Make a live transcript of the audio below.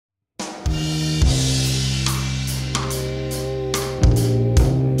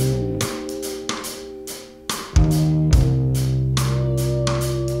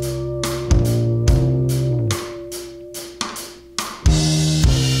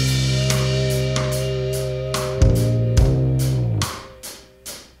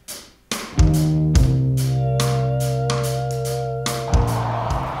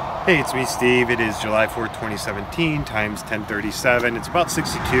Hey, it's me, Steve. It is July 4th, 2017, times 10:37. It's about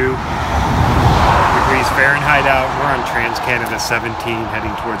 62 degrees Fahrenheit out. We're on Trans-Canada 17,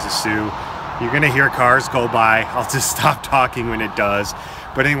 heading towards the Sioux. You're going to hear cars go by. I'll just stop talking when it does.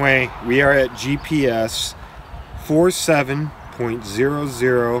 But anyway, we are at GPS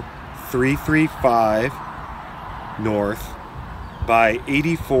 47.00335 north by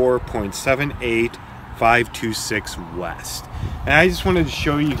 84.78526 west. And I just wanted to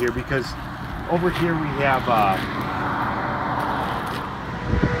show you here because over here we have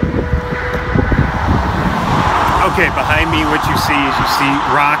okay, behind me what you see is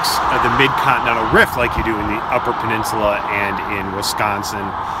rocks of the mid-continental rift like you do in the Upper Peninsula and in Wisconsin.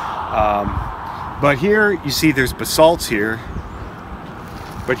 But here you see there's basalts here,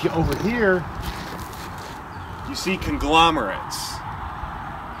 but over here you see conglomerates.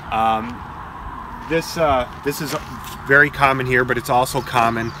 This is very common here, but it's also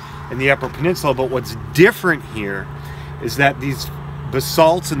common in the Upper Peninsula. But what's different here is that these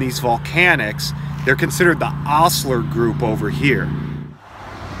basalts and these volcanics, they're considered the Osler group over here.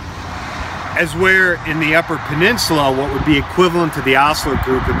 As where in the Upper Peninsula, what would be equivalent to the Osler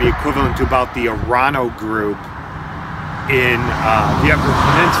group would be equivalent to about the Orano group in the Upper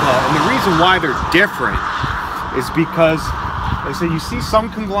Peninsula. And the reason why they're different is because, like I say, you see some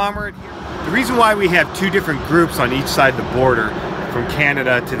conglomerate here. The reason why we have two different groups on each side of the border from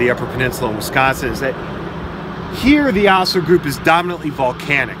Canada to the Upper Peninsula and Wisconsin is that here the Osler group is dominantly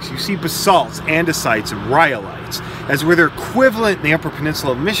volcanics. You see basalts, andesites, and rhyolites, as where their equivalent in the Upper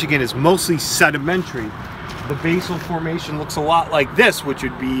Peninsula of Michigan is mostly sedimentary. The basal formation looks a lot like this, which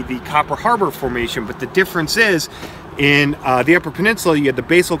would be the Copper Harbor Formation, but the difference is in the Upper Peninsula, you have the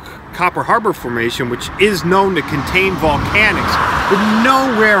basal Copper Harbor Formation, which is known to contain volcanics, but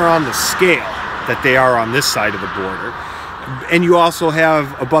nowhere on the scale that they are on this side of the border. And you also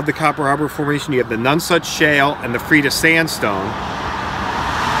have, above the Copper Harbor Formation, you have the Nonsuch Shale and the Frida Sandstone.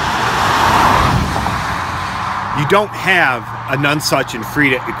 You don't have a Nonsuch and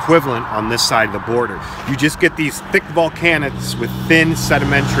Frida equivalent on this side of the border. You just get these thick volcanics with thin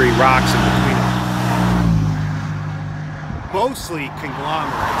sedimentary rocks in between them. Mostly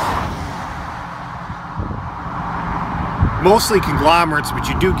conglomerates, but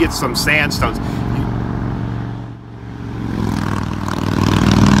you do get some sandstones.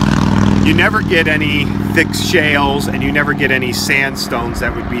 You never get any thick shales, and you never get any sandstones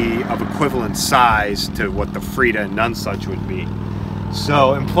that would be of equivalent size to what the Frida and Nonsuch would be.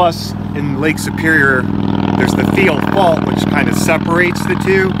 So, and plus in Lake Superior, there's the Thiel Fault, which kind of separates the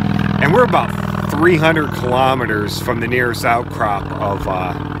two, and we're about 300 kilometers from the nearest outcrop of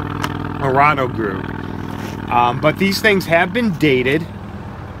Orano group. But these things have been dated,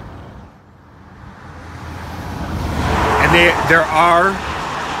 and there are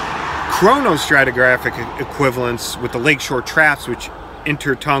chronostratigraphic equivalents with the lakeshore traps, which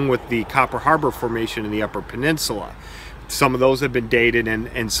intertongue with the Copper Harbor Formation in the Upper Peninsula. Some of those have been dated,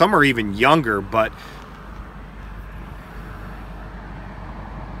 and some are even younger, but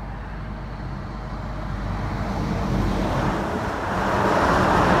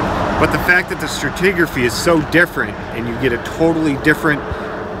the fact that the stratigraphy is so different and you get a totally different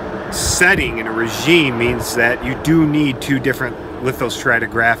setting and a regime means that you do need two different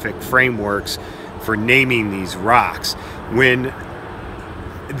lithostratigraphic frameworks for naming these rocks. In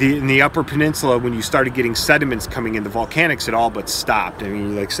the Upper Peninsula, when you started getting sediments coming in, the volcanics had all but stopped. I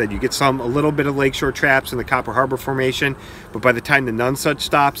mean, like I said, you get a little bit of lakeshore traps in the Copper Harbor Formation, but by the time the Nonsuch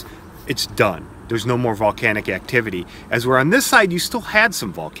stops, it's done. There's no more volcanic activity. As we're on this side, you still had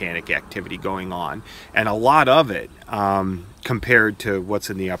some volcanic activity going on, and a lot of it compared to what's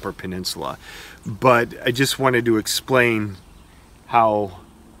in the Upper Peninsula. But I just wanted to explain how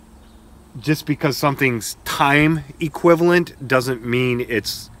just because something's time equivalent doesn't mean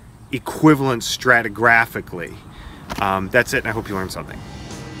it's equivalent stratigraphically. That's it, and I hope you learned something.